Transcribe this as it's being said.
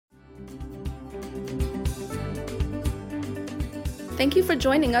Thank you for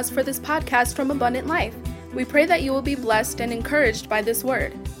joining us for this podcast from Abundant Life. We pray that you will be blessed and encouraged by this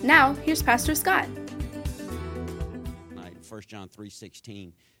word. Now, here's Pastor Scott. 1 John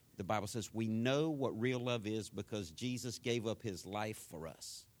 3:16, the Bible says, we know what real love is because Jesus gave up his life for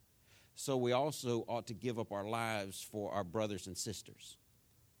us. So we also ought to give up our lives for our brothers and sisters.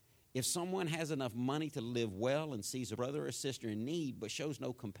 If someone has enough money to live well and sees a brother or sister in need but shows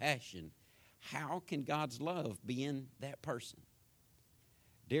no compassion, how can God's love be in that person?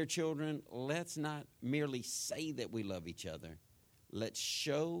 Dear children, let's not merely say that we love each other. Let's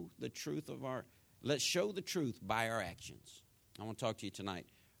show the truth by our actions. I want to talk to you tonight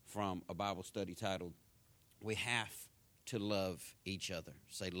from a Bible study titled, We Have to Love Each Other.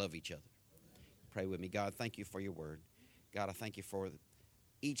 Say, love each other. Pray with me. God, thank you for your word. God, I thank you for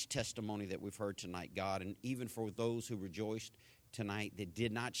each testimony that we've heard tonight, God, and even for those who rejoiced tonight that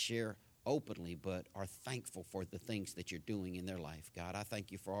did not share openly but are thankful for the things that you're doing in their life. God, I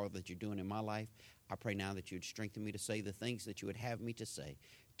thank you for all that you're doing in my life. I pray now that you would strengthen me to say the things that you would have me to say.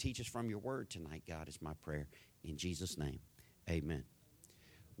 Teach us from your word tonight, God, is my prayer. In Jesus' name, amen.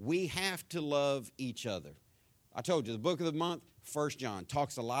 We have to love each other. I told you, the book of the month, 1 John,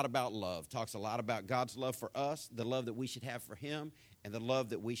 talks a lot about love, talks a lot about God's love for us, the love that we should have for him, and the love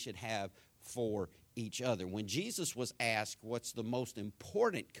that we should have for each other. When Jesus was asked what's the most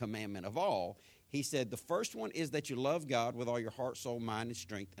important commandment of all, he said the first one is that you love God with all your heart, soul, mind, and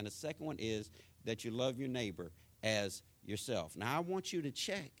strength, and the second one is that you love your neighbor as yourself. Now, I want you to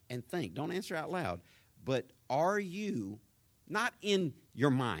check and think. Don't answer out loud, but are you, not in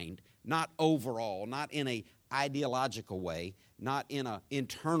your mind, not overall, not in a ideological way, not in an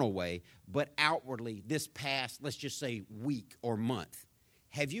internal way, but outwardly this past, let's just say, week or month,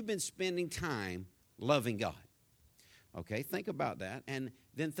 have you been spending time loving God? Okay, think about that. And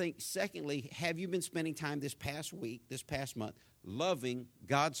then think, secondly, have you been spending time this past week, this past month, loving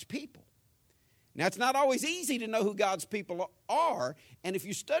God's people? Now, it's not always easy to know who God's people are, and if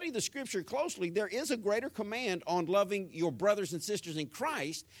you study the Scripture closely, there is a greater command on loving your brothers and sisters in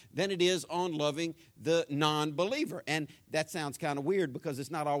Christ than it is on loving the non-believer. And that sounds kind of weird because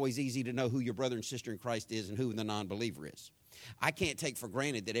it's not always easy to know who your brother and sister in Christ is and who the non-believer is. I can't take for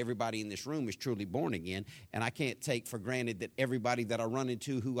granted that everybody in this room is truly born again, and I can't take for granted that everybody that I run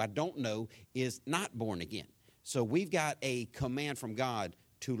into who I don't know is not born again. So we've got a command from God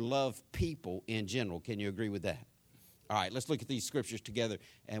to love people in general. Can you agree with that? All right, let's look at these scriptures together,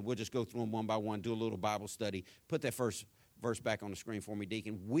 and we'll just go through them one by one, do a little Bible study. Put that first verse back on the screen for me,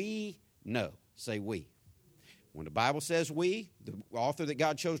 Deacon. We know. Say we. When the Bible says we, the author that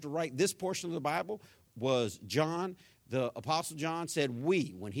God chose to write this portion of the Bible was John. The Apostle John said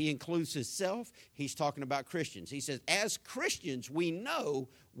we. When he includes himself, he's talking about Christians. He says, as Christians, we know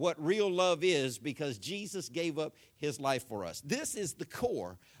what real love is because Jesus gave up his life for us. This is the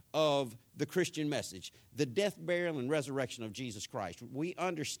core of the Christian message, the death, burial, and resurrection of Jesus Christ. We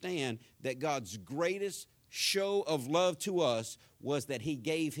understand that God's greatest show of love to us was that he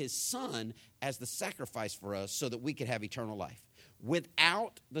gave his son as the sacrifice for us so that we could have eternal life.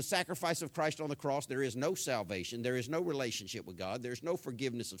 Without the sacrifice of Christ on the cross, there is no salvation. There is no relationship with God. There's no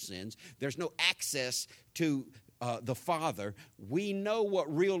forgiveness of sins. There's no access to the Father. We know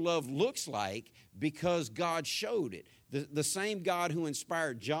what real love looks like because God showed it. The same God who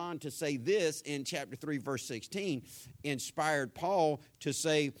inspired John to say this in chapter 3, verse 16, inspired Paul to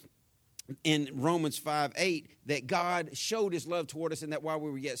say in Romans 5:8 that God showed his love toward us and that while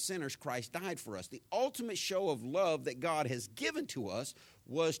we were yet sinners, Christ died for us. The ultimate show of love that God has given to us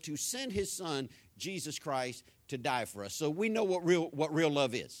was to send his son, Jesus Christ, to die for us. So we know what real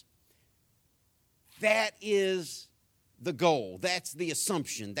love is. That is the goal. That's the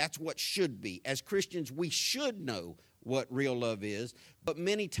assumption. That's what should be. As Christians, we should know what real love is, but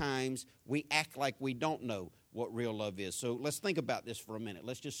many times we act like we don't know what real love is. So let's think about this for a minute.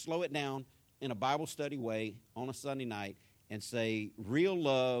 Let's just slow it down in a Bible study way on a Sunday night and say real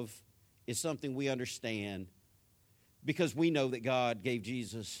love is something we understand because we know that God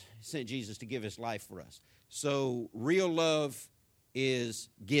sent Jesus to give his life for us. So real love is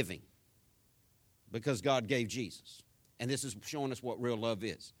giving because God gave Jesus. And this is showing us what real love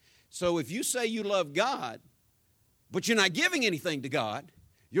is. So if you say you love God, but you're not giving anything to God,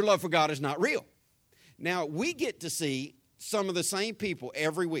 your love for God is not real. Now, we get to see some of the same people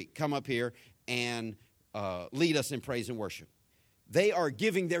every week come up here and lead us in praise and worship. They are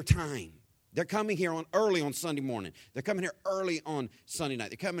giving their time. They're coming here early on Sunday morning. They're coming here early on Sunday night.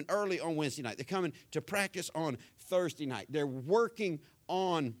 They're coming early on Wednesday night. They're coming to practice on Thursday night. They're working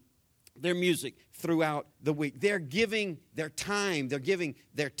on their music throughout the week. They're giving their time. They're giving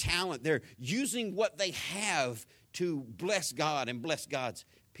their talent. They're using what they have to bless God and bless God's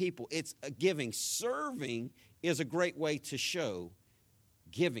people. It's a giving. Serving is a great way to show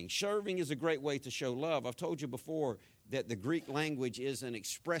giving. Serving is a great way to show love. I've told you before that the Greek language is an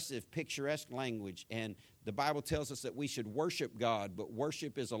expressive, picturesque language, and the Bible tells us that we should worship God, but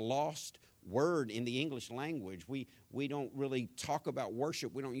worship is a lost word in the English language. We don't really talk about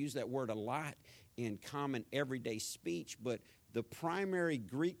worship. We don't use that word a lot in common everyday speech, but the primary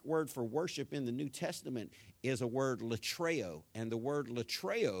Greek word for worship in the New Testament is a word latreo, and the word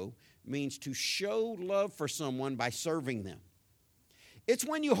latreo means to show love for someone by serving them. It's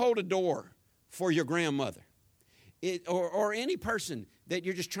when you hold a door for your grandmother. Or any person that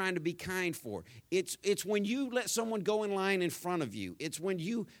you're just trying to be kind for. It's when you let someone go in line in front of you. It's when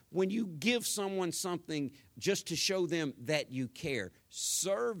you give someone something just to show them that you care.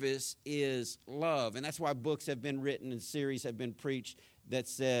 Service is love. And that's why books have been written and series have been preached that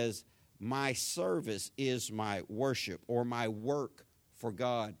says, my service is my worship, or my work for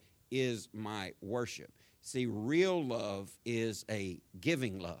God is my worship. See, real love is a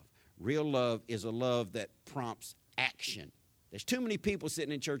giving love. Real love is a love that prompts action. There's too many people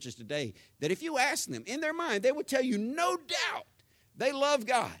sitting in churches today that if you ask them, in their mind, they would tell you no doubt they love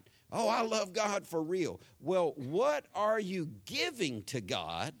God. Oh, I love God for real. Well, what are you giving to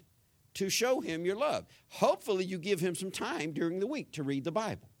God to show him your love? Hopefully you give him some time during the week to read the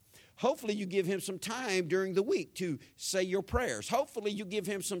Bible. Hopefully you give him some time during the week to say your prayers. Hopefully you give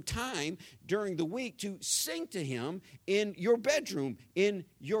him some time during the week to sing to him in your bedroom, in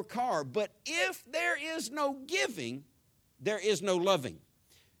your car. But if there is no giving, there is no loving.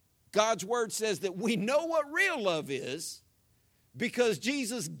 God's word says that we know what real love is because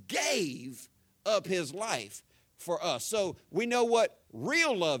Jesus gave up his life for us. So we know what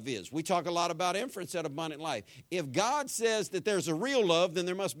real love is. We talk a lot about inference at Abundant Life. If God says that there's a real love, then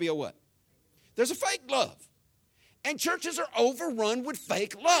there must be a what? There's a fake love. And churches are overrun with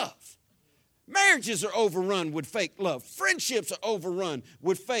fake love. Marriages are overrun with fake love. Friendships are overrun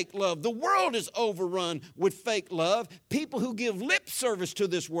with fake love. The world is overrun with fake love. People who give lip service to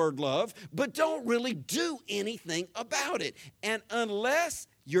this word love, but don't really do anything about it. And unless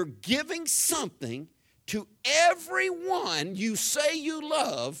you're giving something to everyone you say you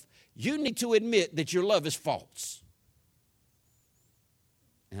love, you need to admit that your love is false.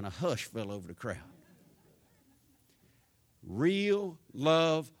 And a hush fell over the crowd. Real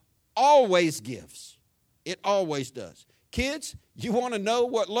love always gives. It always does. Kids, you want to know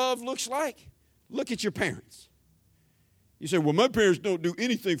what love looks like? Look at your parents. You say, well, my parents don't do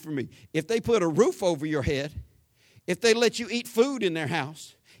anything for me. If they put a roof over your head, if they let you eat food in their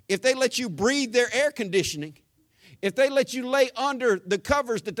house, if they let you breathe their air conditioning, if they let you lay under the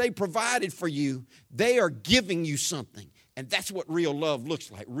covers that they provided for you, they are giving you something. And that's what real love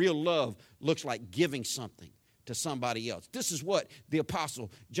looks like. Real love looks like giving something to somebody else. This is what the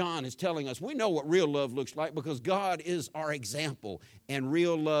Apostle John is telling us. We know what real love looks like because God is our example, and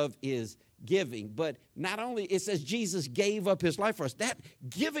real love is giving. But not only, it says Jesus gave up his life for us. That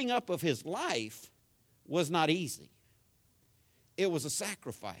giving up of his life was not easy. It was a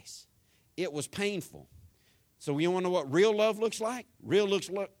sacrifice. It was painful. So you want to know what real love looks like? Real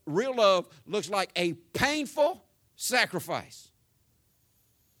love looks like a painful sacrifice.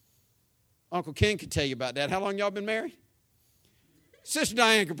 Uncle Ken could tell you about that. How long y'all been married? Sister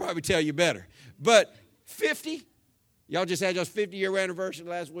Diane could probably tell you better. But 50, y'all just had y'all's 50-year anniversary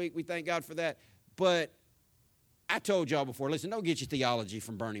last week. We thank God for that. But I told y'all before, listen, don't get your theology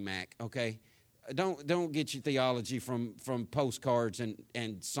from Bernie Mac, okay? Don't get your theology from postcards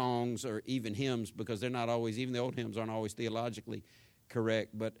and songs or even hymns, because they're not always, even the old hymns aren't always theologically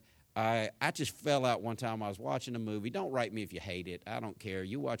correct. But I just fell out one time. I was watching a movie. Don't write me if you hate it. I don't care.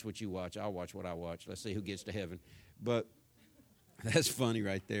 You watch what you watch. I'll watch what I watch. Let's see who gets to heaven. But that's funny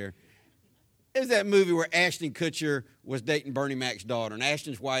right there. It was that movie where Ashton Kutcher was dating Bernie Mac's daughter. And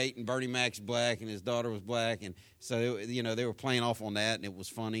Ashton's white and Bernie Mac's black and his daughter was black. And so, they were playing off on that, and it was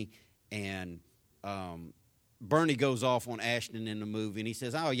funny. And Bernie goes off on Ashton in the movie, and he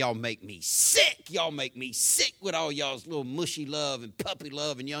says, oh, y'all make me sick. Y'all make me sick with all y'all's little mushy love and puppy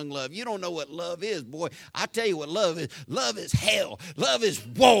love and young love. You don't know what love is, boy. I tell you what love is. Love is hell. Love is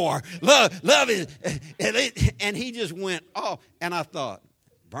war. Love is, and he just went, oh, and I thought,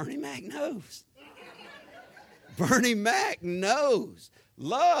 Bernie Mac knows. Bernie Mac knows.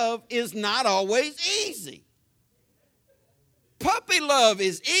 Love is not always easy. Puppy love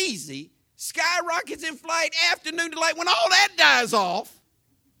is easy. Skyrockets in flight, afternoon delight. When all that dies off,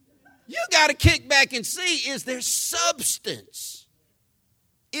 you got to kick back and see, is there substance?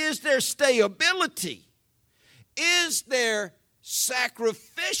 Is there stability? Is there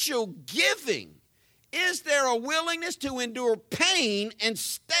sacrificial giving? Is there a willingness to endure pain and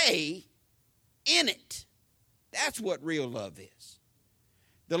stay in it? That's what real love is.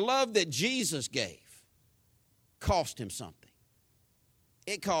 The love that Jesus gave cost him something.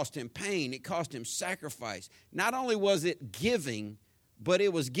 It cost him pain. It cost him sacrifice. Not only was it giving, but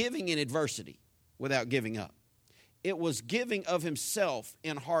it was giving in adversity without giving up. It was giving of himself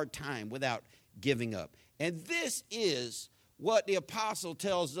in hard time without giving up. And this is what the apostle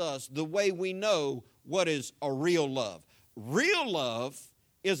tells us, the way we know what is a real love. Real love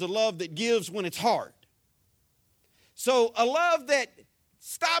is a love that gives when it's hard. So a love that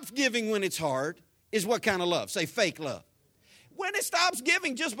stops giving when it's hard is what kind of love? Say fake love. When it stops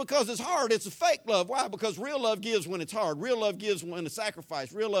giving just because it's hard, it's a fake love. Why? Because real love gives when it's hard. Real love gives when it's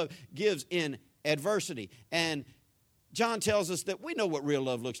sacrifice. Real love gives in adversity. And John tells us that we know what real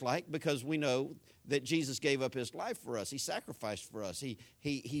love looks like because we know that Jesus gave up his life for us. He sacrificed for us.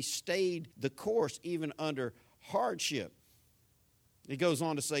 He stayed the course even under hardship. He goes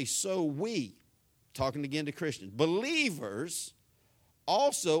on to say, so we, talking again to Christians, believers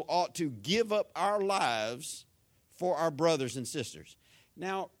also ought to give up our lives for our brothers and sisters.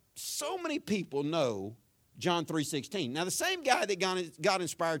 Now, so many people know John 3:16. Now, the same guy that God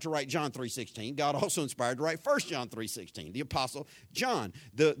inspired to write John 3:16, God also inspired to write 1 John 3:16, the apostle John,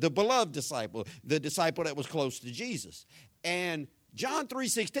 the beloved disciple, the disciple that was close to Jesus. And John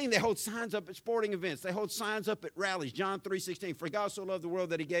 3:16, they hold signs up at sporting events. They hold signs up at rallies. John 3:16, for God so loved the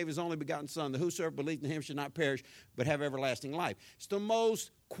world that he gave his only begotten Son, that whosoever believes in him should not perish, but have everlasting life. It's the most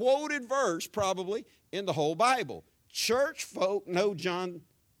quoted verse probably in the whole Bible. Church folk know John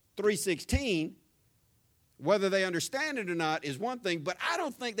 3:16. Whether they understand it or not is one thing, but I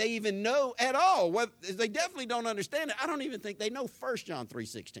don't think they even know at all. They definitely don't understand it. I don't even think they know 1 John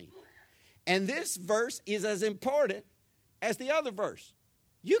 3:16. And this verse is as important as the other verse.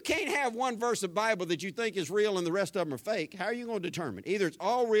 You can't have one verse of Bible that you think is real and the rest of them are fake. How are you going to determine? Either it's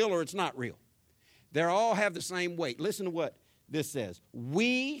all real or it's not real. They all have the same weight. Listen to what this says.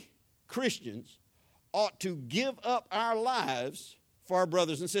 We, Christians, ought to give up our lives for our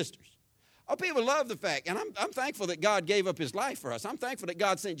brothers and sisters. Oh, people love the fact, and I'm thankful that God gave up his life for us. I'm thankful that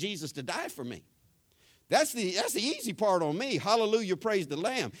God sent Jesus to die for me. That's the easy part on me. Hallelujah, praise the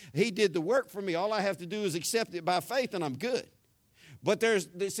Lamb. He did the work for me. All I have to do is accept it by faith, and I'm good. But there's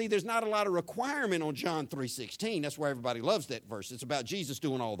not a lot of requirement on John 3:16. That's why everybody loves that verse. It's about Jesus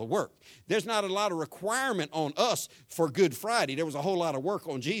doing all the work. There's not a lot of requirement on us for Good Friday. There was a whole lot of work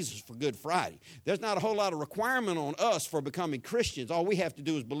on Jesus for Good Friday. There's not a whole lot of requirement on us for becoming Christians. All we have to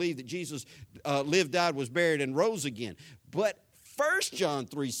do is believe that Jesus lived, died, was buried, and rose again. But 1 John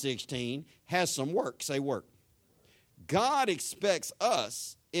 3:16 has some work. Say work. God expects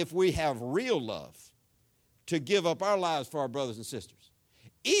us, if we have real love, to give up our lives for our brothers and sisters.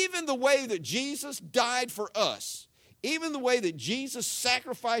 Even the way that Jesus died for us, even the way that Jesus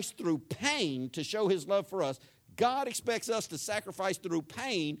sacrificed through pain to show his love for us, God expects us to sacrifice through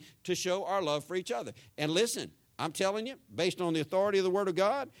pain to show our love for each other. And listen, I'm telling you, based on the authority of the Word of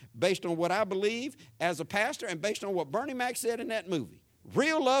God, based on what I believe as a pastor, and based on what Bernie Mac said in that movie,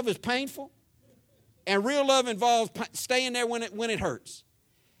 real love is painful, and real love involves staying there when it hurts.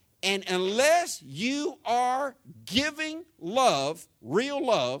 And unless you are giving love, real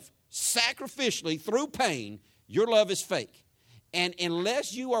love, sacrificially through pain, your love is fake. And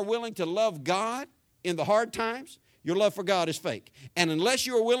unless you are willing to love God in the hard times, your love for God is fake. And unless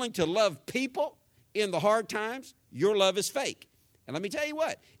you are willing to love people in the hard times, your love is fake. And let me tell you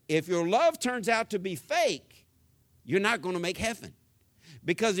what, if your love turns out to be fake, you're not going to make heaven.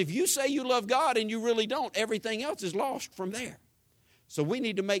 Because if you say you love God and you really don't, everything else is lost from there. So we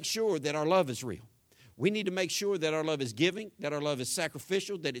need to make sure that our love is real. We need to make sure that our love is giving, that our love is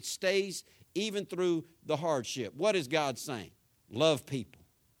sacrificial, that it stays even through the hardship. What is God saying? Love people.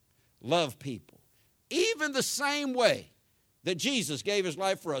 Love people. Even the same way that Jesus gave his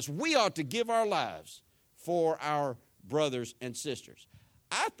life for us, we ought to give our lives for our brothers and sisters.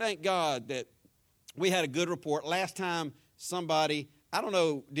 I thank God that we had a good report. Last time somebody, I don't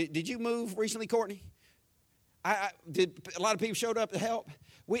know, did you move recently, Courtney? Did a lot of people showed up to help?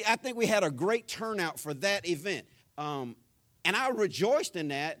 I think we had a great turnout for that event. And I rejoiced in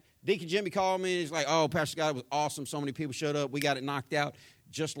that. Deacon Jimmy called me and he's like, oh, Pastor Scott, it was awesome. So many people showed up. We got it knocked out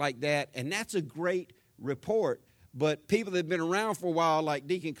just like that. And that's a great report. But people that have been around for a while, like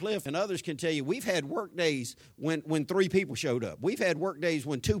Deacon Cliff and others, can tell you, we've had work days when 3 people showed up. We've had work days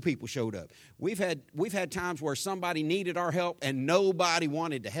when 2 people showed up. We've had times where somebody needed our help and nobody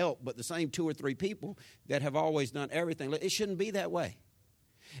wanted to help, but the same 2 or 3 people that have always done everything. It shouldn't be that way.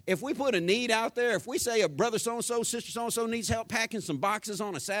 If we put a need out there, if we say a brother so-and-so, sister so-and-so needs help packing some boxes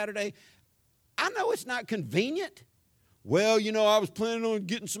on a Saturday, I know it's not convenient. Well, you know, I was planning on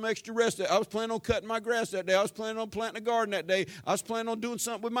getting some extra rest. I was planning on cutting my grass that day. I was planning on planting a garden that day. I was planning on doing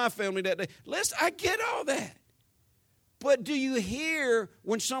something with my family that day. Listen, I get all that. But do you hear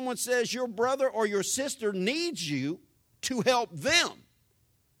when someone says your brother or your sister needs you to help them?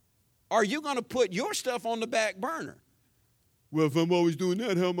 Are you going to put your stuff on the back burner? Well, if I'm always doing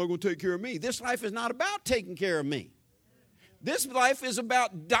that, how am I going to take care of me? This life is not about taking care of me. This life is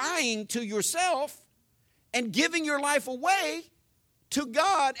about dying to yourself and giving your life away to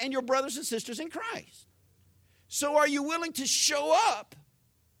God and your brothers and sisters in Christ. So are you willing to show up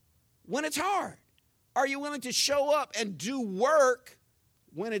when it's hard? Are you willing to show up and do work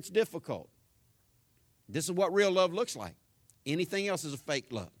when it's difficult? This is what real love looks like. Anything else is a fake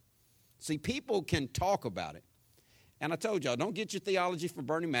love. See, people can talk about it. And I told y'all, don't get your theology from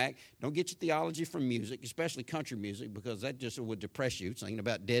Bernie Mac. Don't get your theology from music, especially country music, because that just would depress you, singing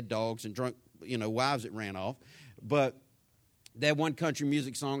about dead dogs and drunk, wives that ran off. But that one country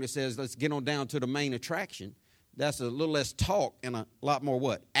music song that says, let's get on down to the main attraction, that's a little less talk and a lot more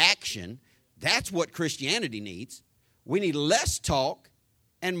what? Action. That's what Christianity needs. We need less talk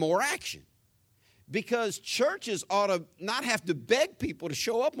and more action. Because churches ought to not have to beg people to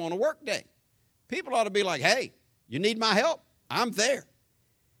show up on a work day. People ought to be like, hey, you need my help? I'm there.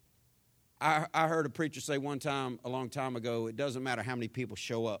 I heard a preacher say one time, a long time ago, it doesn't matter how many people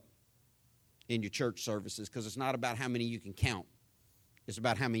show up in your church services because it's not about how many you can count. It's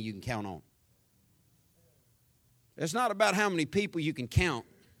about how many you can count on. It's not about how many people you can count.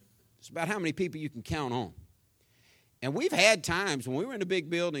 It's about how many people you can count on. And we've had times when we were in a big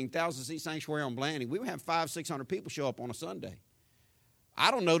building, 1,000-seat sanctuary on Blanding, we would have 500-600 people show up on a Sunday. I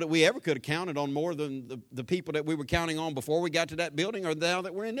don't know that we ever could have counted on more than the people that we were counting on before we got to that building or now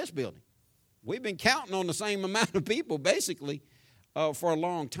that we're in this building. We've been counting on the same amount of people basically for a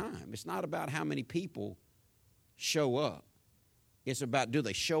long time. It's not about how many people show up. It's about do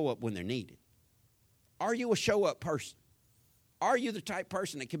they show up when they're needed. Are you a show-up person? Are you the type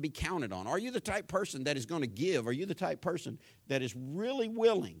person that can be counted on? Are you the type person that is going to give? Are you the type person that is really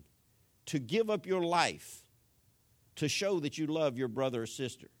willing to give up your life to show that you love your brother or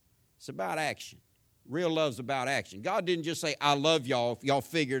sister? It's about action. Real love's about action. God didn't just say, I love y'all if y'all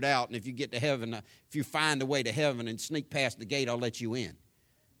figure it out, and if you get to heaven, if you find the way to heaven and sneak past the gate, I'll let you in.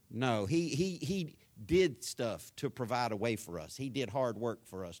 No, he did stuff to provide a way for us. He did hard work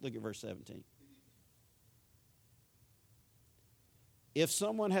for us. Look at verse 17. If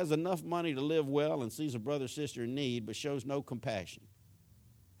someone has enough money to live well and sees a brother or sister in need but shows no compassion,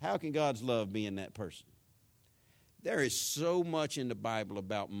 how can God's love be in that person? There is so much in the Bible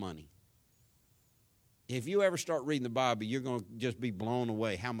about money. If you ever start reading the Bible, you're going to just be blown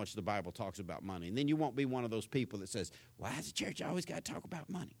away how much the Bible talks about money. And then you won't be one of those people that says, why is the church always got to talk about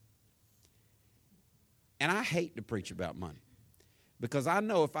money? And I hate to preach about money because I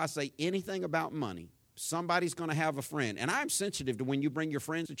know if I say anything about money, somebody's going to have a friend. And I'm sensitive to when you bring your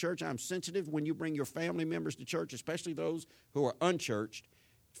friends to church. I'm sensitive when you bring your family members to church, especially those who are unchurched,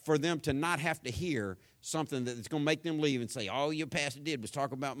 for them to not have to hear something that's going to make them leave and say, all your pastor did was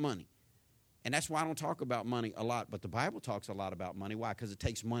talk about money. And that's why I don't talk about money a lot. But the Bible talks a lot about money. Why? Because it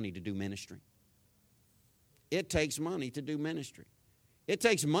takes money to do ministry. It takes money to do ministry. It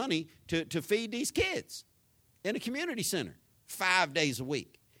takes money to feed these kids in a community center 5 days a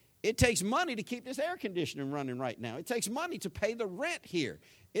week. It takes money to keep this air conditioning running right now. It takes money to pay the rent here.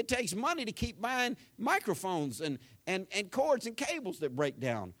 It takes money to keep buying microphones and cords and cables that break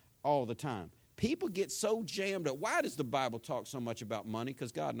down all the time. People get so jammed up. Why does the Bible talk so much about money?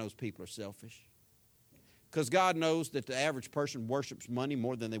 Because God knows people are selfish. Because God knows that the average person worships money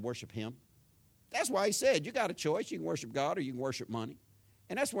more than they worship Him. That's why He said, you got a choice. You can worship God or you can worship money.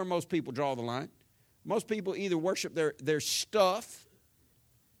 And that's where most people draw the line. Most people either worship their stuff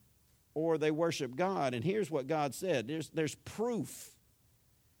or they worship God. And here's what God said. There's proof.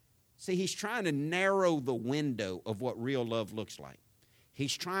 See, He's trying to narrow the window of what real love looks like.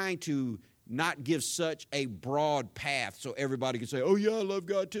 He's trying to not give such a broad path so everybody can say, oh, yeah, I love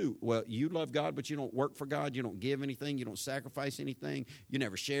God too. Well, you love God, but you don't work for God. You don't give anything. You don't sacrifice anything. You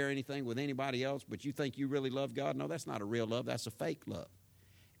never share anything with anybody else, but you think you really love God. No, that's not a real love. That's a fake love.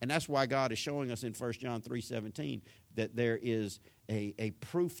 And that's why God is showing us in 1 John 3:17 that there is a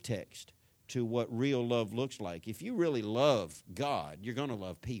proof text to what real love looks like. If you really love God, you're going to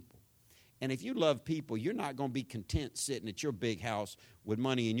love people. And if you love people, you're not going to be content sitting at your big house with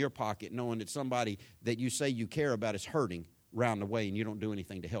money in your pocket knowing that somebody that you say you care about is hurting round the way and you don't do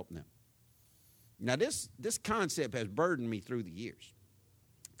anything to help them. Now, this concept has burdened me through the years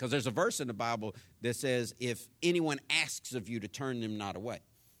because there's a verse in the Bible that says, if anyone asks of you to turn them not away.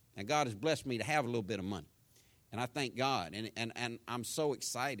 And God has blessed me to have a little bit of money. And I thank God. And I'm so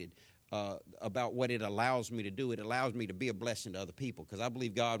excited about what it allows me to do. It allows me to be a blessing to other people, because I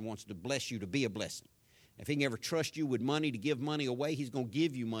believe God wants to bless you to be a blessing. If he can ever trust you with money to give money away, he's going to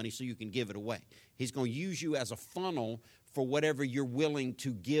give you money so you can give it away. He's going to use you as a funnel for whatever you're willing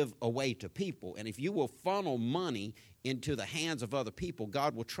to give away to people. And if you will funnel money into the hands of other people,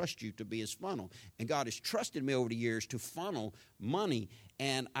 God will trust you to be his funnel. And God has trusted me over the years to funnel money.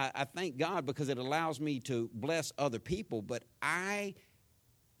 And I thank God, because it allows me to bless other people. But I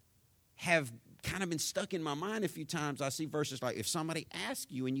have kind of been stuck in my mind a few times. I see verses like, if somebody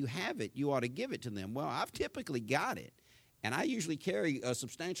asks you and you have it, you ought to give it to them. Well, I've typically got it. And I usually carry a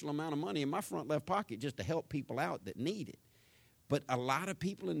substantial amount of money in my front left pocket just to help people out that need it. But a lot of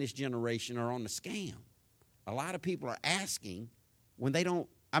people in this generation are on the scam. A lot of people are asking when they don't,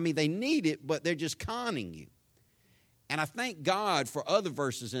 they need it, but they're just conning you. And I thank God for other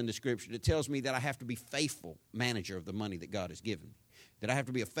verses in the Scripture that tells me that I have to be faithful manager of the money that God has given me, that I have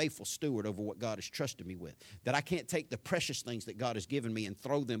to be a faithful steward over what God has trusted me with, that I can't take the precious things that God has given me and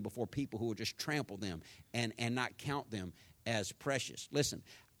throw them before people who will just trample them and not count them as precious. Listen,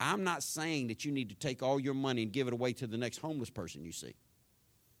 I'm not saying that you need to take all your money and give it away to the next homeless person you see.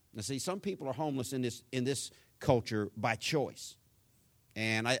 Now, see, some people are homeless in this culture by choice.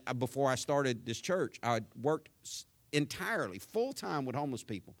 And before I started this church, I worked entirely, full-time with homeless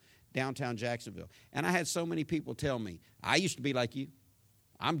people downtown Jacksonville. And I had so many people tell me, I used to be like you.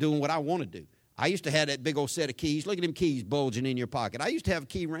 I'm doing what I want to do. I used to have that big old set of keys. Look at them keys bulging in your pocket. I used to have a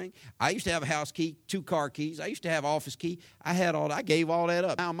key ring. I used to have a house key, 2 car keys. I used to have office key. I had all that. I gave all that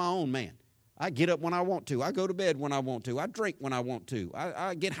up. Now I'm my own man. I get up when I want to. I go to bed when I want to. I drink when I want to.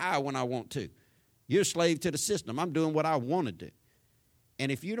 I get high when I want to. You're a slave to the system. I'm doing what I want to do.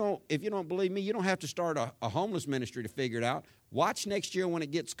 And if you don't believe me, you don't have to start a homeless ministry to figure it out. Watch next year when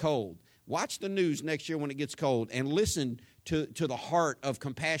it gets cold. Watch the news next year when it gets cold, and listen to the heart of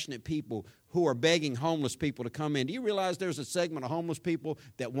compassionate people who are begging homeless people to come in. Do you realize there's a segment of homeless people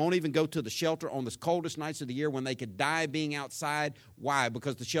that won't even go to the shelter on the coldest nights of the year when they could die being outside? Why?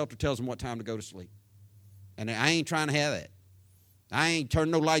 Because the shelter tells them what time to go to sleep. And I ain't trying to have that. I ain't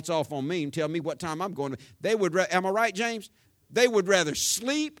turning no lights off on me and tell me what time I'm going to. They would, am I right, James? They would rather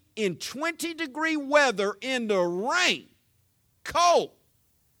sleep in 20-degree weather in the rain, cold,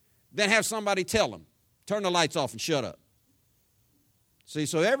 than have somebody tell them, turn the lights off and shut up. See,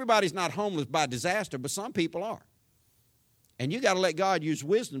 so everybody's not homeless by disaster, but some people are. And you got to let God use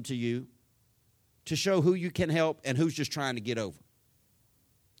wisdom to you to show who you can help and who's just trying to get over.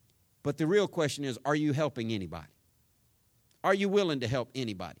 But the real question is, are you helping anybody? Are you willing to help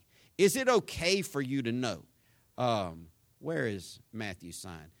anybody? Is it okay for you to know? Where is Matthew's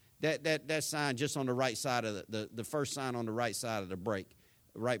sign? That sign just on the right side of the first sign on the right side of the break,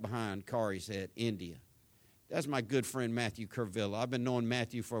 right behind Kari's head, India. That's my good friend Matthew Curvilla. I've been knowing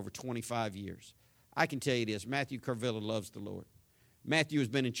Matthew for over 25 years. I can tell you this, Matthew Curvilla loves the Lord. Matthew has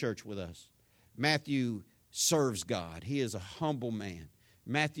been in church with us. Matthew serves God. He is a humble man.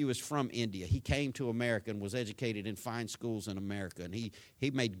 Matthew is from India. He came to America and was educated in fine schools in America. And he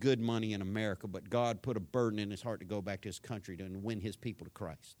made good money in America, but God put a burden in his heart to go back to his country to win his people to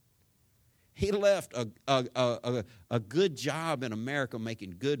Christ. He left a good job in America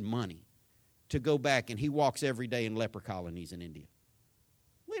making good money to go back, and he walks every day in leper colonies in India.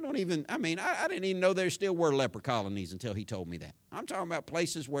 We don't even, I didn't even know there still were leper colonies until he told me that. I'm talking about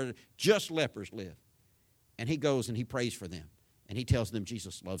places where just lepers live. And he goes and he prays for them. And he tells them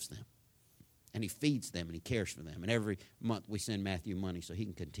Jesus loves them. And he feeds them and he cares for them. And every month we send Matthew money so he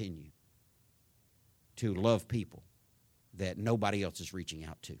can continue to love people that nobody else is reaching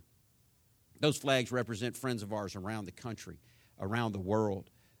out to. Those flags represent friends of ours around the country, around the world,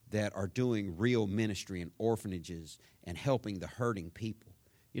 that are doing real ministry in orphanages and helping the hurting people.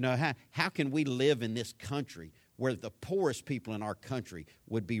 You know, how can we live in this country where the poorest people in our country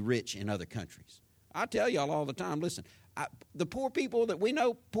would be rich in other countries? I tell y'all all the time, listen, the poor people that we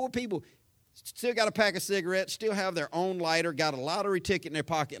know, poor people still got a pack of cigarettes, still have their own lighter, got a lottery ticket in their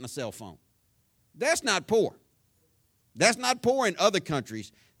pocket and a cell phone. That's not poor. That's not poor in other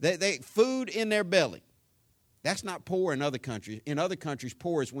countries. They food in their belly. That's not poor in other countries. In other countries,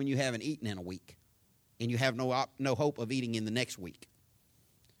 poor is when you haven't eaten in a week and you have no hope of eating in the next week.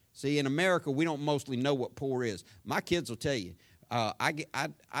 See, in America, we don't mostly know what poor is. My kids will tell you. I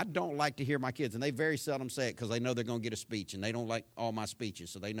don't like to hear my kids, and they very seldom say it because they know they're going to get a speech, and they don't like all my speeches,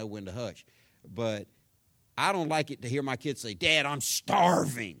 so they know when to hush. But I don't like it to hear my kids say, Dad, I'm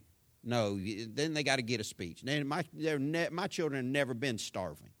starving. No, then they got to get a speech. My children have never been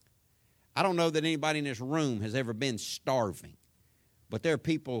starving. I don't know that anybody in this room has ever been starving. But there are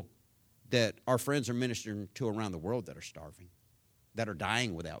people that our friends are ministering to around the world that are starving, that are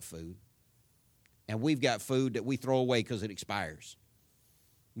dying without food. And we've got food that we throw away because it expires.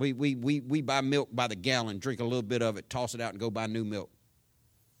 We buy milk by the gallon, drink a little bit of it, toss it out, and go buy new milk.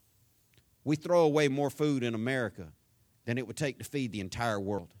 We throw away more food in America than it would take to feed the entire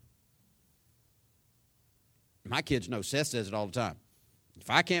world. My kids know, Seth says it all the time. If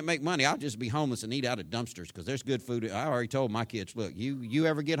I can't make money, I'll just be homeless and eat out of dumpsters because there's good food. I already told my kids, look, you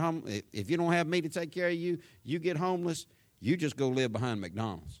ever get home, if you don't have me to take care of you, you get homeless, you just go live behind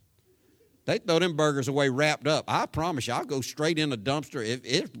McDonald's. They throw them burgers away wrapped up. I promise you, I'll go straight in the dumpster. If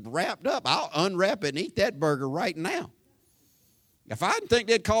it's wrapped up, I'll unwrap it and eat that burger right now. If I didn't think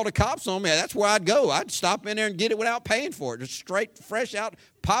they'd call the cops on me, that's where I'd go. I'd stop in there and get it without paying for it. Just straight, fresh out,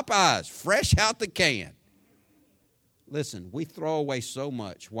 Popeyes, fresh out the can. Listen, we throw away so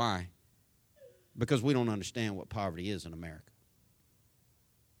much. Why? Because we don't understand what poverty is in America.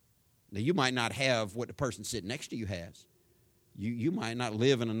 Now, you might not have what the person sitting next to you has. You might not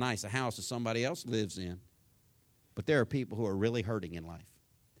live in a nicer house that somebody else lives in. But there are people who are really hurting in life.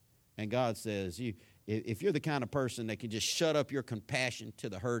 And God says, if you're the kind of person that can just shut up your compassion to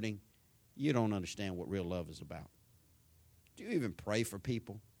the hurting, you don't understand what real love is about. Do you even pray for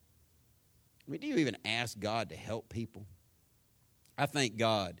people? I mean, do you even ask God to help people? I thank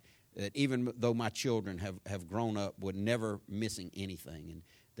God that even though my children have grown up with never missing anything, and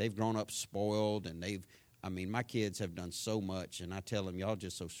they've grown up spoiled, and my kids have done so much, and I tell them, y'all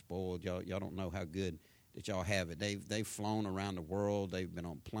just so spoiled. Y'all don't know how good that y'all have it. They've flown around the world. They've been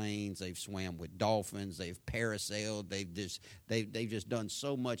on planes. They've swam with dolphins. They've parasailed. They've just done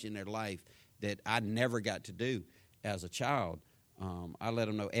so much in their life that I never got to do as a child. I let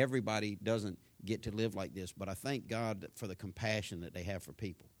them know everybody doesn't get to live like this, but I thank God for the compassion that they have for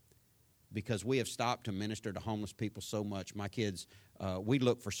people, because we have stopped to minister to homeless people so much. My kids, we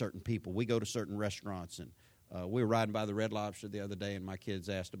look for certain people. We go to certain restaurants, and we were riding by the Red Lobster the other day, and my kids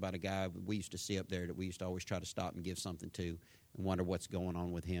asked about a guy we used to see up there that we used to always try to stop and give something to and wonder what's going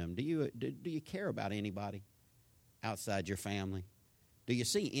on with him. Do you care about anybody outside your family? Do you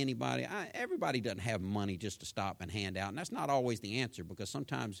see anybody? Everybody doesn't have money just to stop and hand out, and that's not always the answer, because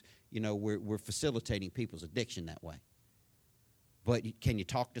sometimes, we're facilitating people's addiction that way. But can you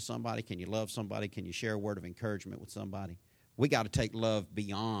talk to somebody? Can you love somebody? Can you share a word of encouragement with somebody? We got to take love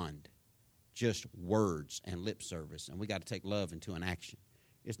beyond just words and lip service, and we got to take love into an action.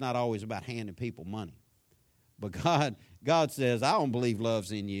 It's not always about handing people money. But God says, I don't believe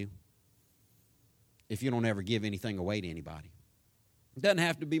love's in you if you don't ever give anything away to anybody. It doesn't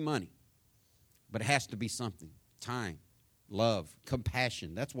have to be money, but it has to be something. Time, love,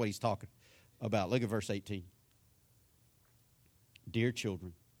 compassion. That's what he's talking about. Look at verse 18. Dear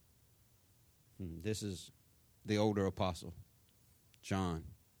children, this is the older apostle, John,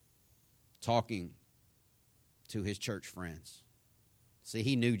 talking to his church friends. See,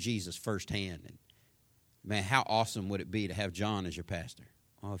 he knew Jesus firsthand. And man, how awesome would it be to have John as your pastor?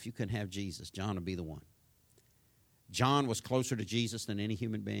 Oh, if you couldn't have Jesus, John would be the one. John was closer to Jesus than any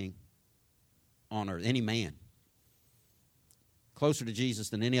human being on earth, any man. Closer to Jesus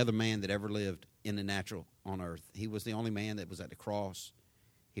than any other man that ever lived in the natural on earth. He was the only man that was at the cross.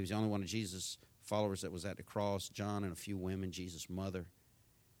 He was the only one of Jesus' followers that was at the cross. John and a few women, Jesus' mother.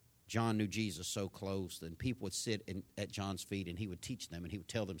 John knew Jesus so close that people would sit at John's feet and he would teach them and he would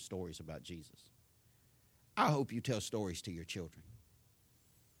tell them stories about Jesus. I hope you tell stories to your children.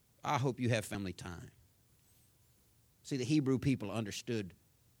 I hope you have family time. See, the Hebrew people understood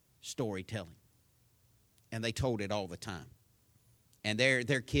storytelling, and they told it all the time. And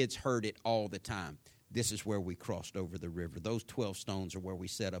their kids heard it all the time. This is where we crossed over the river. Those 12 stones are where we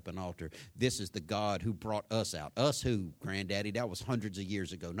set up an altar. This is the God who brought us out. Us who, Granddaddy? That was hundreds of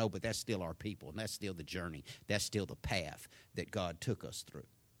years ago. No, but that's still our people, and that's still the journey. That's still the path that God took us through.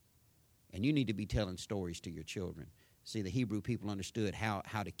 And you need to be telling stories to your children. See, the Hebrew people understood how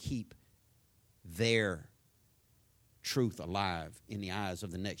to keep their truth alive in the eyes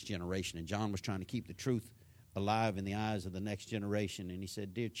of the next generation. And John was trying to keep the truth alive in the eyes of the next generation. And he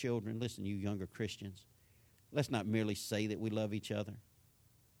said, dear children, listen, you younger Christians, let's not merely say that we love each other,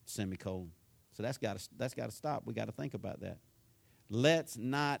 semicolon. So that's got to stop. We got to think about that. Let's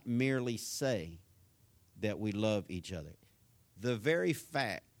not merely say that we love each other. The very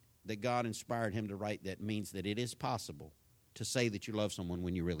fact that God inspired him to write that means that it is possible to say that you love someone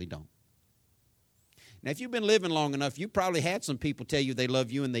when you really don't. Now, if you've been living long enough, you probably had some people tell you they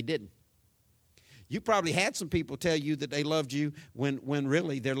love you and they didn't. You probably had some people tell you that they loved you when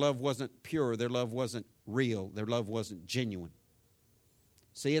really their love wasn't pure, their love wasn't real, their love wasn't genuine.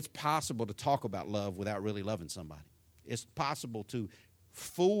 See, it's possible to talk about love without really loving somebody. It's possible to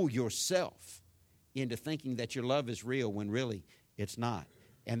fool yourself into thinking that your love is real when really it's not.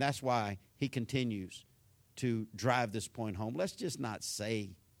 And that's why he continues to drive this point home. Let's just not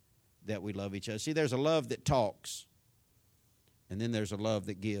say that we love each other. See, there's a love that talks, and then there's a love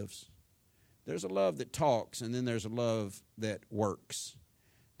that gives. There's a love that talks, and then there's a love that works.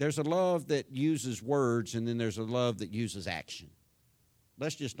 There's a love that uses words, and then there's a love that uses action.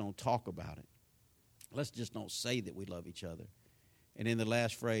 Let's just don't talk about it. Let's just don't say that we love each other. And in the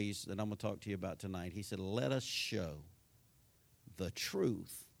last phrase that I'm going to talk to you about tonight, he said, let us show the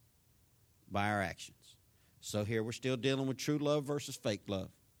truth by our actions. So here we're still dealing with true love versus fake love.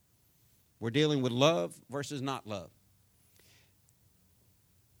 We're dealing with love versus not love.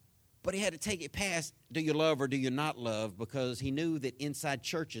 But he had to take it past do you love or do you not love, because he knew that inside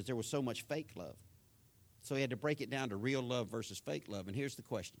churches there was so much fake love. So he had to break it down to real love versus fake love. And here's the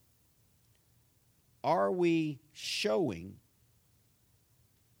question. Are we showing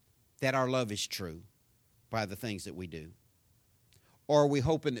that our love is true by the things that we do? Or are we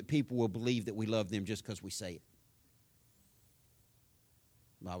hoping that people will believe that we love them just because we say it?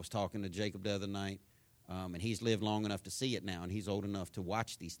 I was talking to Jacob the other night, and he's lived long enough to see it now, and he's old enough to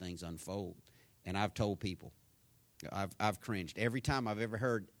watch these things unfold. And I've told people, I've cringed. Every time I've ever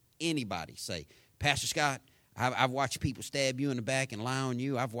heard anybody say, Pastor Scott, I've watched people stab you in the back and lie on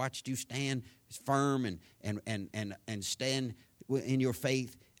you. I've watched you stand firm and stand in your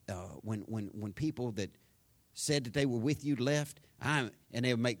faith when people that said that they were with you left. And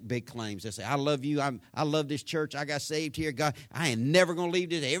they would make big claims. They say, I love you. I love this church. I got saved here. God, I ain't never going to leave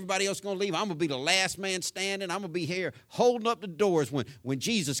this. Everybody else going to leave. I'm going to be the last man standing. I'm going to be here holding up the doors when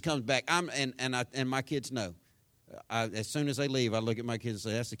Jesus comes back. And my kids know. As soon as they leave, I look at my kids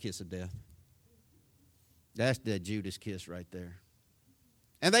and say, that's the kiss of death. That's the Judas kiss right there.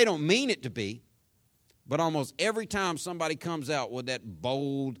 And they don't mean it to be. But almost every time somebody comes out with that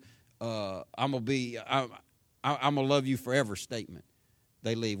bold, I'm going to love you forever statement,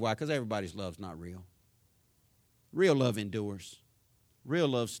 they leave. Why? Because everybody's love's not real. Real love endures. Real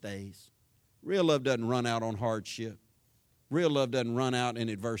love stays. Real love doesn't run out on hardship. Real love doesn't run out in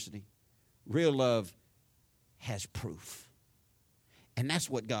adversity. Real love has proof. And that's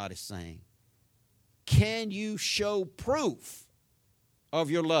what God is saying. Can you show proof of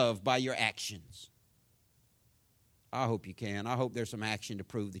your love by your actions? I hope you can. I hope there's some action to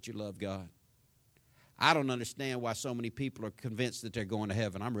prove that you love God. I don't understand why so many people are convinced that they're going to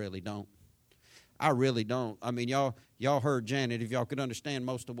heaven. I really don't. I really don't. I mean, y'all heard Janet. If y'all could understand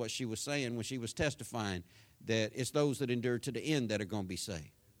most of what she was saying when she was testifying, that it's those that endure to the end that are going to be saved.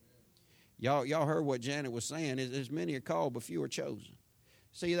 Y'all heard what Janet was saying. As many are called, but few are chosen.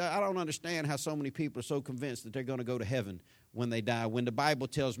 See, I don't understand how so many people are so convinced that they're going to go to heaven when they die, when the Bible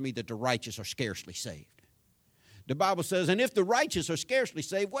tells me that the righteous are scarcely saved. The Bible says, and if the righteous are scarcely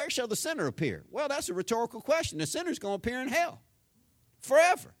saved, where shall the sinner appear? Well, that's a rhetorical question. The sinner's going to appear in hell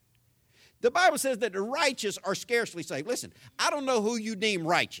forever. The Bible says that the righteous are scarcely saved. Listen, I don't know who you deem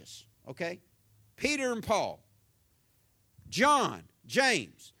righteous, okay? Peter and Paul, John,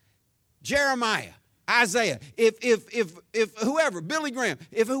 James, Jeremiah, Isaiah, if whoever, Billy Graham,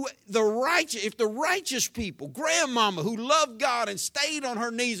 if the righteous people, grandmama who loved God and stayed on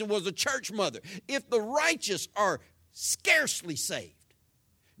her knees and was a church mother, if the righteous are scarcely saved,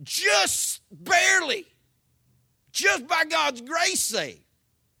 just barely, just by God's grace saved,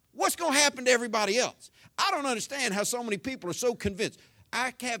 what's going to happen to everybody else? I don't understand how so many people are so convinced.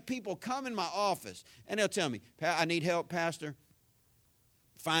 I have people come in my office and they'll tell me, I need help, Pastor.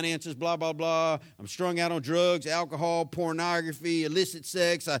 Finances, blah, blah, blah. I'm strung out on drugs, alcohol, pornography, illicit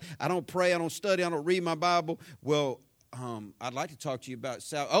sex. I don't pray. I don't study. I don't read my Bible. Well, I'd like to talk to you about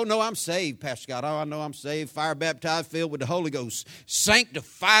salvation. Oh, no, I'm saved, Pastor Scott. Oh, I know I'm saved. Fire baptized, filled with the Holy Ghost.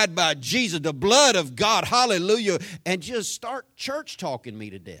 Sanctified by Jesus, the blood of God. Hallelujah. And just start church talking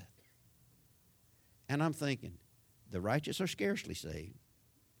me to death. And I'm thinking, the righteous are scarcely saved.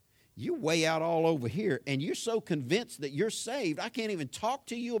 You way out all over here, and you're so convinced that you're saved, I can't even talk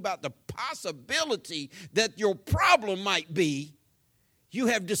to you about the possibility that your problem might be you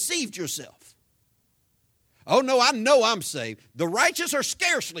have deceived yourself. Oh, no, I know I'm saved. The righteous are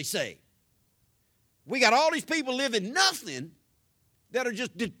scarcely saved. We got all these people living nothing that are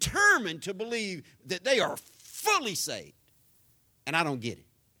just determined to believe that they are fully saved. And I don't get it.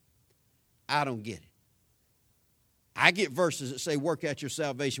 I don't get it. I get verses that say work out your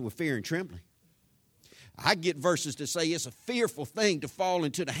salvation with fear and trembling. I get verses that say it's a fearful thing to fall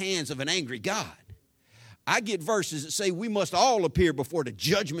into the hands of an angry God. I get verses that say we must all appear before the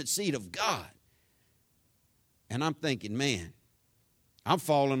judgment seat of God. And I'm thinking, man, I'm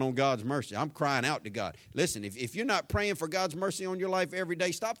falling on God's mercy. I'm crying out to God. Listen, if you're not praying for God's mercy on your life every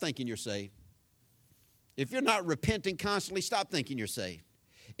day, stop thinking you're saved. If you're not repenting constantly, stop thinking you're saved.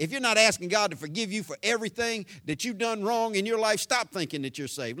 If you're not asking God to forgive you for everything that you've done wrong in your life, stop thinking that you're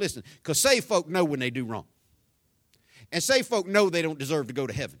saved. Listen, because saved folk know when they do wrong. And saved folk know they don't deserve to go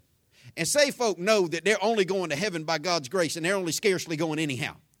to heaven. And saved folk know that they're only going to heaven by God's grace, and they're only scarcely going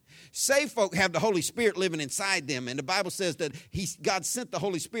anyhow. Saved folk have the Holy Spirit living inside them, and the Bible says that God sent the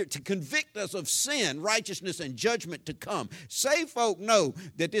Holy Spirit to convict us of sin, righteousness, and judgment to come. Saved folk know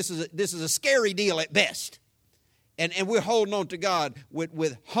that this is a scary deal at best, and we're holding on to God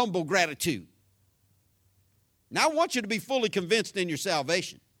with humble gratitude. Now, I want you to be fully convinced in your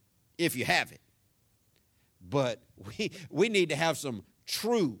salvation, if you have it, but we need to have some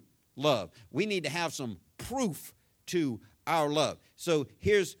true love. We need to have some proof to our love. So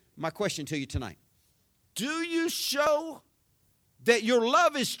here's my question to you tonight. Do you show that your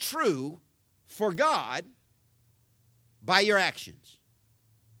love is true for God by your actions?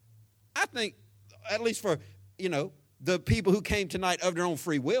 I think, at least for, the people who came tonight of their own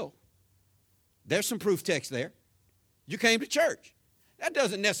free will, there's some proof text there. You came to church. That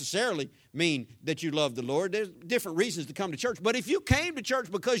doesn't necessarily mean that you love the Lord. There's different reasons to come to church. But if you came to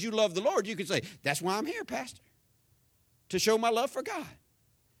church because you love the Lord, you could say, that's why I'm here, Pastor, to show my love for God.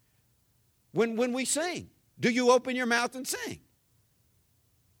 When we sing, do you open your mouth and sing?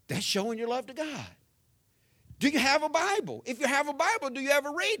 That's showing your love to God. Do you have a Bible? If you have a Bible, do you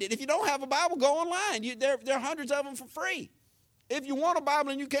ever read it? If you don't have a Bible, go online. There are hundreds of them for free. If you want a Bible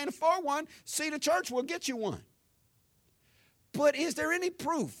and you can't afford one, see the church will get you one. But is there any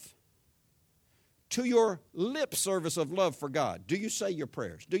proof to your lip service of love for God? Do you say your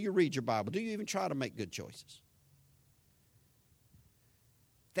prayers? Do you read your Bible? Do you even try to make good choices?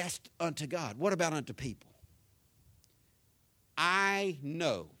 That's unto God. What about unto people? I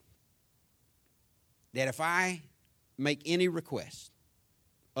know that if I make any request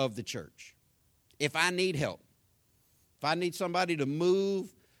of the church, if I need help, if I need somebody to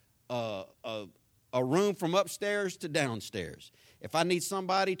move a room from upstairs to downstairs, if I need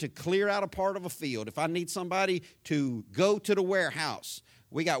somebody to clear out a part of a field, if I need somebody to go to the warehouse,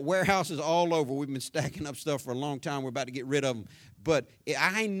 we got warehouses all over. We've been stacking up stuff for a long time. We're about to get rid of them. But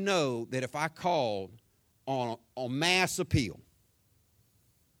I know that if I called on mass appeal,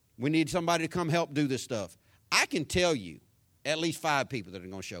 we need somebody to come help do this stuff, I can tell you at least 5 people that are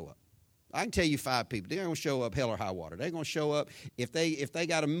going to show up. I can tell you 5 people. They're going to show up hell or high water. They're going to show up. If they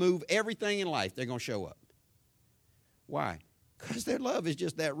got to move everything in life, they're going to show up. Why? Because their love is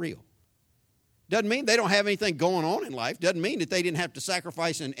just that real. Doesn't mean they don't have anything going on in life. Doesn't mean that they didn't have to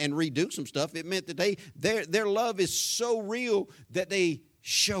sacrifice and redo some stuff. It meant that their love is so real that they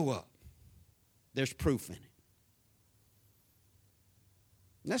show up. There's proof in it.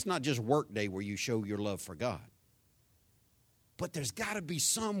 And that's not just work day where you show your love for God. But there's got to be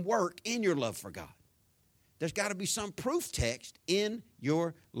some work in your love for God. There's got to be some proof text in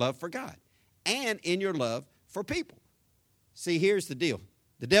your love for God and in your love for people. See, here's the deal.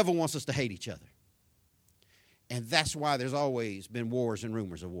 The devil wants us to hate each other. And that's why there's always been wars and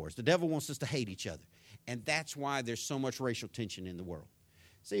rumors of wars. The devil wants us to hate each other. And that's why there's so much racial tension in the world.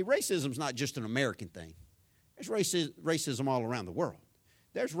 See, racism's not just an American thing. There's racism all around the world.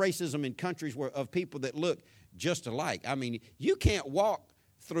 There's racism in countries of people that look just alike. I mean, you can't walk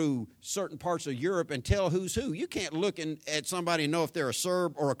through certain parts of Europe and tell who's who. You can't look at somebody and know if they're a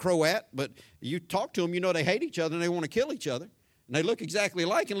Serb or a Croat, but you talk to them, you know they hate each other and they want to kill each other. And they look exactly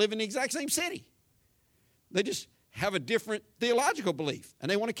alike and live in the exact same city. They just have a different theological belief, and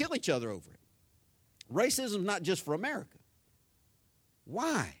they want to kill each other over it. Racism is not just for America.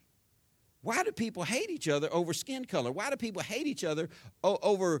 Why? Why do people hate each other over skin color? Why do people hate each other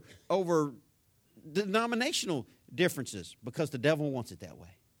over denominational differences? Because the devil wants it that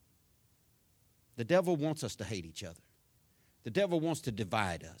way. The devil wants us to hate each other. The devil wants to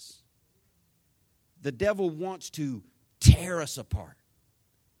divide us. The devil wants to tear us apart.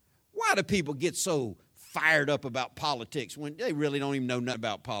 Why do people get so fired up about politics when they really don't even know nothing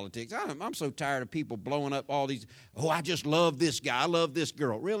about politics? I'm so tired of people blowing up all these, I just love this guy, I love this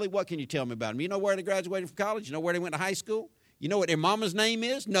girl. Really, what can you tell me about them? You know where they graduated from college? You know where they went to high school? You know what their mama's name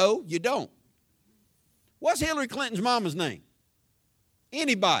is? No, you don't. What's Hillary Clinton's mama's name?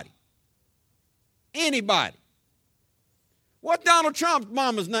 Anybody. Anybody. What's Donald Trump's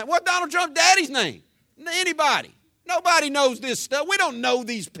mama's name? What's Donald Trump's daddy's name? Anybody. Nobody knows this stuff. We don't know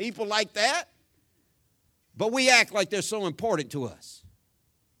these people like that. But we act like they're so important to us.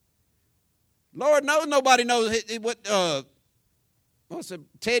 Lord knows nobody knows what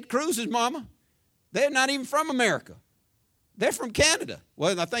Ted Cruz's mama. They're not even from America. They're from Canada.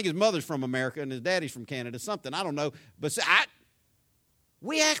 Well, I think his mother's from America and his daddy's from Canada, something. I don't know. But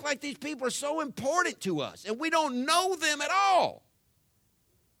we act like these people are so important to us, and we don't know them at all.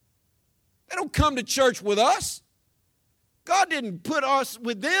 They don't come to church with us. God didn't put us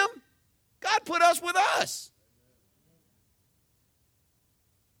with them. God put us with us.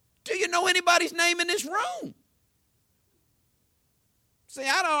 Do you know anybody's name in this room? See,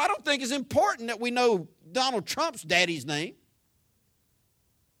 I don't think it's important that we know Donald Trump's daddy's name.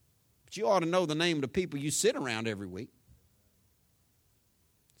 But you ought to know the name of the people you sit around every week.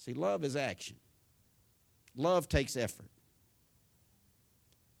 See, love is action. Love takes effort.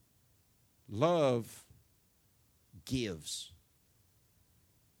 Love gives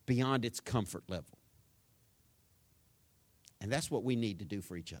beyond its comfort level. And that's what we need to do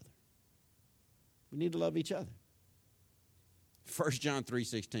for each other. We need to love each other. 1 John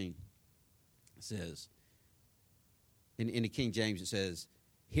 3:16 says, in the King James it says,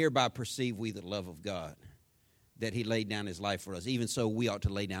 hereby perceive we the love of God, that he laid down his life for us. Even so, we ought to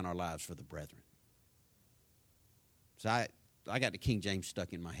lay down our lives for the brethren. So I got the King James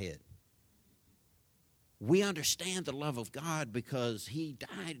stuck in my head. We understand the love of God because he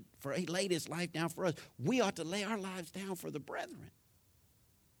laid his life down for us. We ought to lay our lives down for the brethren.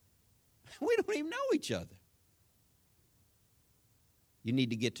 We don't even know each other. You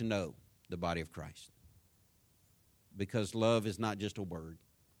need to get to know the body of Christ. Because love is not just a word.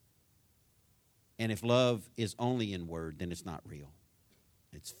 And if love is only in word, then it's not real.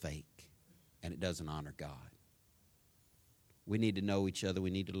 It's fake. And it doesn't honor God. We need to know each other. We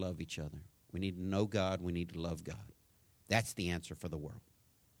need to love each other. We need to know God. We need to love God. That's the answer for the world.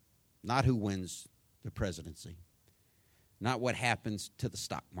 Not who wins the presidency. Not what happens to the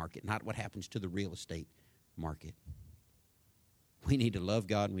stock market. Not what happens to the real estate market. We need to love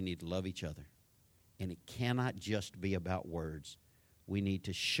God. We need to love each other. And it cannot just be about words. We need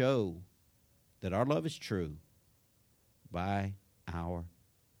to show that our love is true by our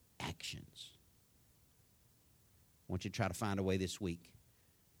actions. I want you to try to find a way this week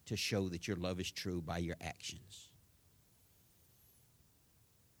to show that your love is true by your actions.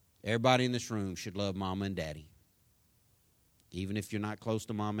 Everybody in this room should love mama and daddy. Even if you're not close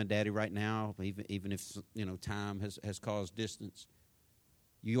to mom and daddy right now, even if time has caused distance,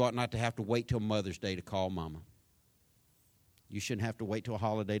 you ought not to have to wait till Mother's Day to call mama. You shouldn't have to wait till a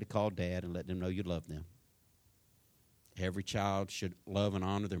holiday to call dad and let them know you love them. Every child should love and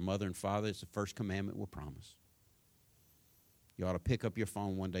honor their mother and father. It's the first commandment we'll promise. You ought to pick up your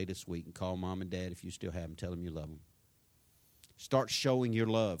phone one day this week and call mom and dad if you still have them. Tell them you love them. Start showing your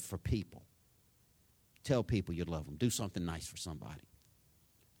love for people. Tell people you love them. Do something nice for somebody.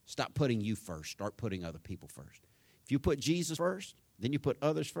 Stop putting you first. Start putting other people first. If you put Jesus first, then you put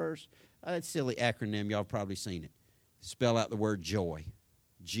others first. That silly acronym, y'all have probably seen it. Spell out the word joy.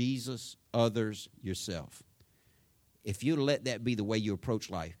 Jesus, others, yourself. If you let that be the way you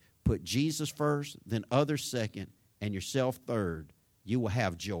approach life, put Jesus first, then others second, and yourself third, you will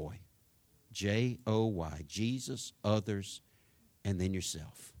have joy. J-O-Y. Jesus, others, and then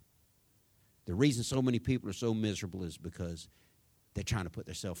yourself. The reason so many people are so miserable is because they're trying to put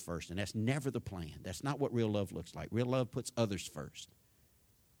themselves first, and that's never the plan. That's not what real love looks like. Real love puts others first.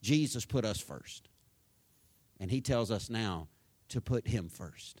 Jesus put us first, and he tells us now to put him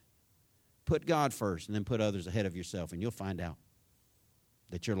first. Put God first, and then put others ahead of yourself, and you'll find out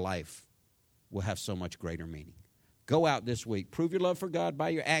that your life will have so much greater meaning. Go out this week. Prove your love for God by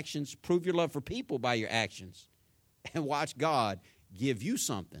your actions. Prove your love for people by your actions. And watch God give you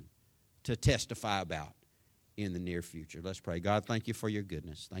something to testify about in the near future. Let's pray. God, thank you for your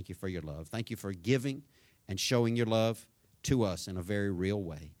goodness. Thank you for your love. Thank you for giving and showing your love to us in a very real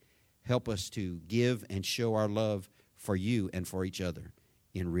way. Help us to give and show our love for you and for each other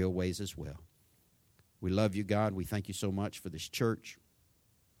in real ways as well. We love you, God. We thank you so much for this church,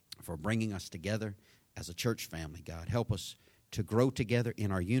 for bringing us together as a church family, God. Help us to grow together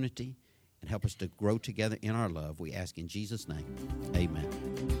in our unity and help us to grow together in our love. We ask in Jesus' name, amen.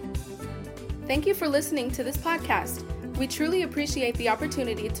 Thank you for listening to this podcast. We truly appreciate the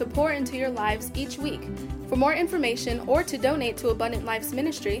opportunity to pour into your lives each week. For more information or to donate to Abundant Life's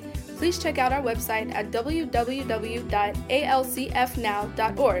ministry, please check out our website at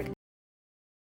www.alcfnow.org.